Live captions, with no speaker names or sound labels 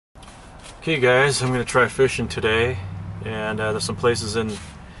Okay guys, I'm going to try fishing today, and there's some places in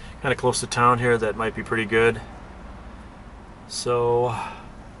kind of close to town here that might be pretty good. So,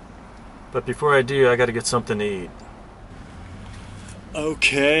 but before I do, I got to get something to eat.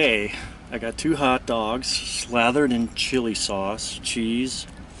 Okay, I got 2 hot dogs slathered in chili sauce, cheese,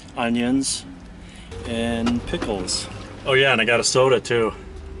 onions, and pickles. Oh yeah, and I got a soda too.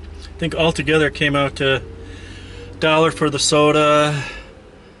 I think altogether it came out to $1 for the soda,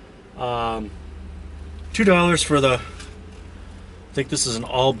 $2 for the, I think this is an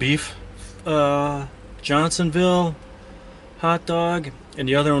all beef Johnsonville hot dog, and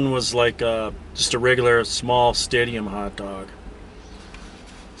the other one was like just a regular small stadium hot dog.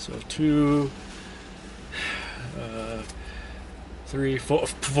 So 2, 3, 4,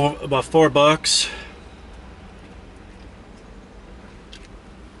 about $4.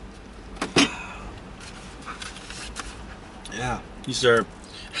 Yeah, these are.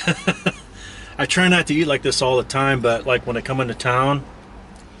 I try not to eat like this all the time, but like when I come into town,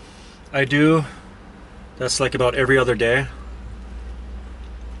 I do. That's like about every other day.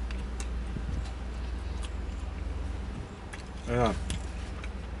 Yeah.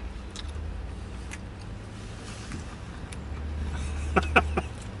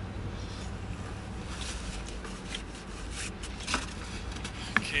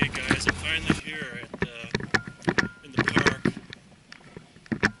 Okay, guys, I'm finally here in the park.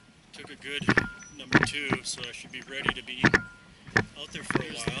 Took a good number 2, so I should be ready to be out there for a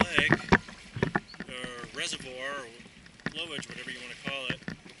while. Lake, or reservoir, or flowage, whatever you want to call it.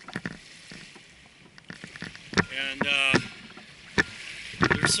 And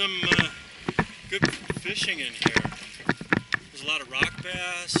there's some good fishing in here. There's a lot of rock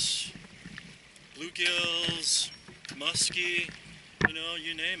bass, bluegills, muskie, you know,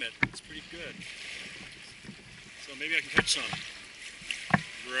 you name it. It's pretty good. So maybe I can catch some.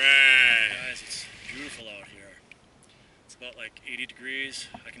 Right. Guys, it's beautiful out here. It's about like 80 degrees.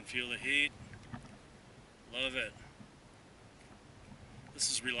 I can feel the heat. Love it. This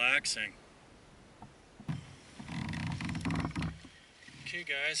is relaxing. Okay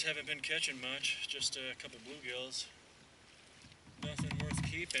guys, haven't been catching much. Just a couple bluegills. Nothing worth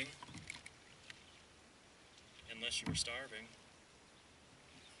keeping. Unless you were starving.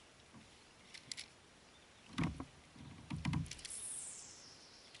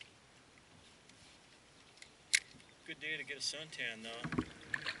 Good day to get a suntan though.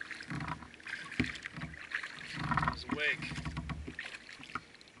 It's awake.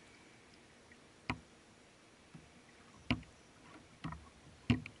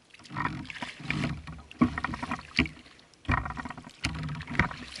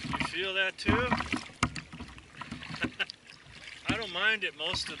 You feel that too? I don't mind it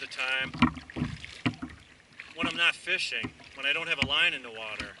most of the time when I'm not fishing, when I don't have a line in the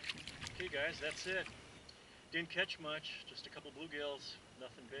water. Okay guys, that's it. Didn't catch much, just a couple bluegills,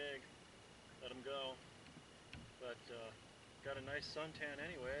 nothing big. Let them go. But got a nice suntan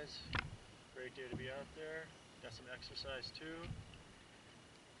anyways. Great day to be out there. Got some exercise too.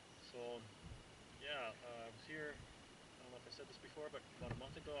 So yeah, I was here, I don't know if I said this before, but about a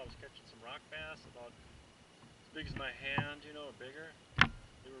month ago I was catching some rock bass about as big as my hand, you know, or bigger.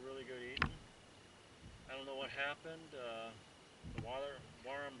 They were really good eating. I don't know what happened. The water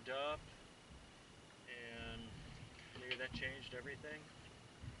warmed up and maybe that changed everything.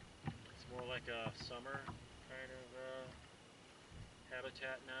 It's more like a summer kind of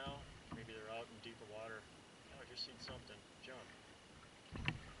habitat now. Maybe they're out in deeper water. Oh, I just seen something jump.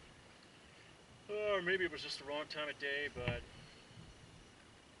 Or maybe it was just the wrong time of day, but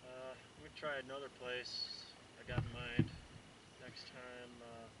I'm going to try another place I got in mind. Next time,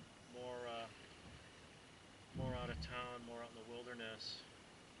 more out of town, more out in the wilderness,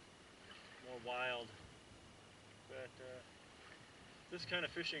 more wild. But this kind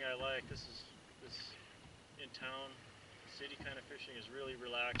of fishing I like. This in town, city kind of fishing is really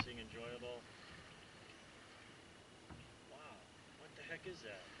relaxing, enjoyable. Wow, what the heck is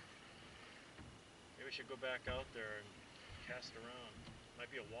that? Maybe we should go back out there and cast around. Might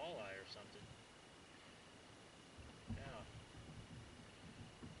be a walleye or something. Yeah.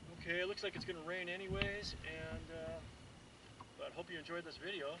 Okay, it looks like it's going to rain anyways, and but hope you enjoyed this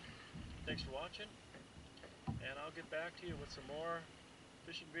video. Thanks for watching, and I'll get back to you with some more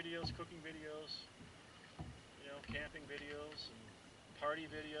fishing videos, cooking videos, you know, camping videos, and party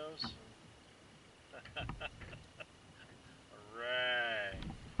videos. Alright.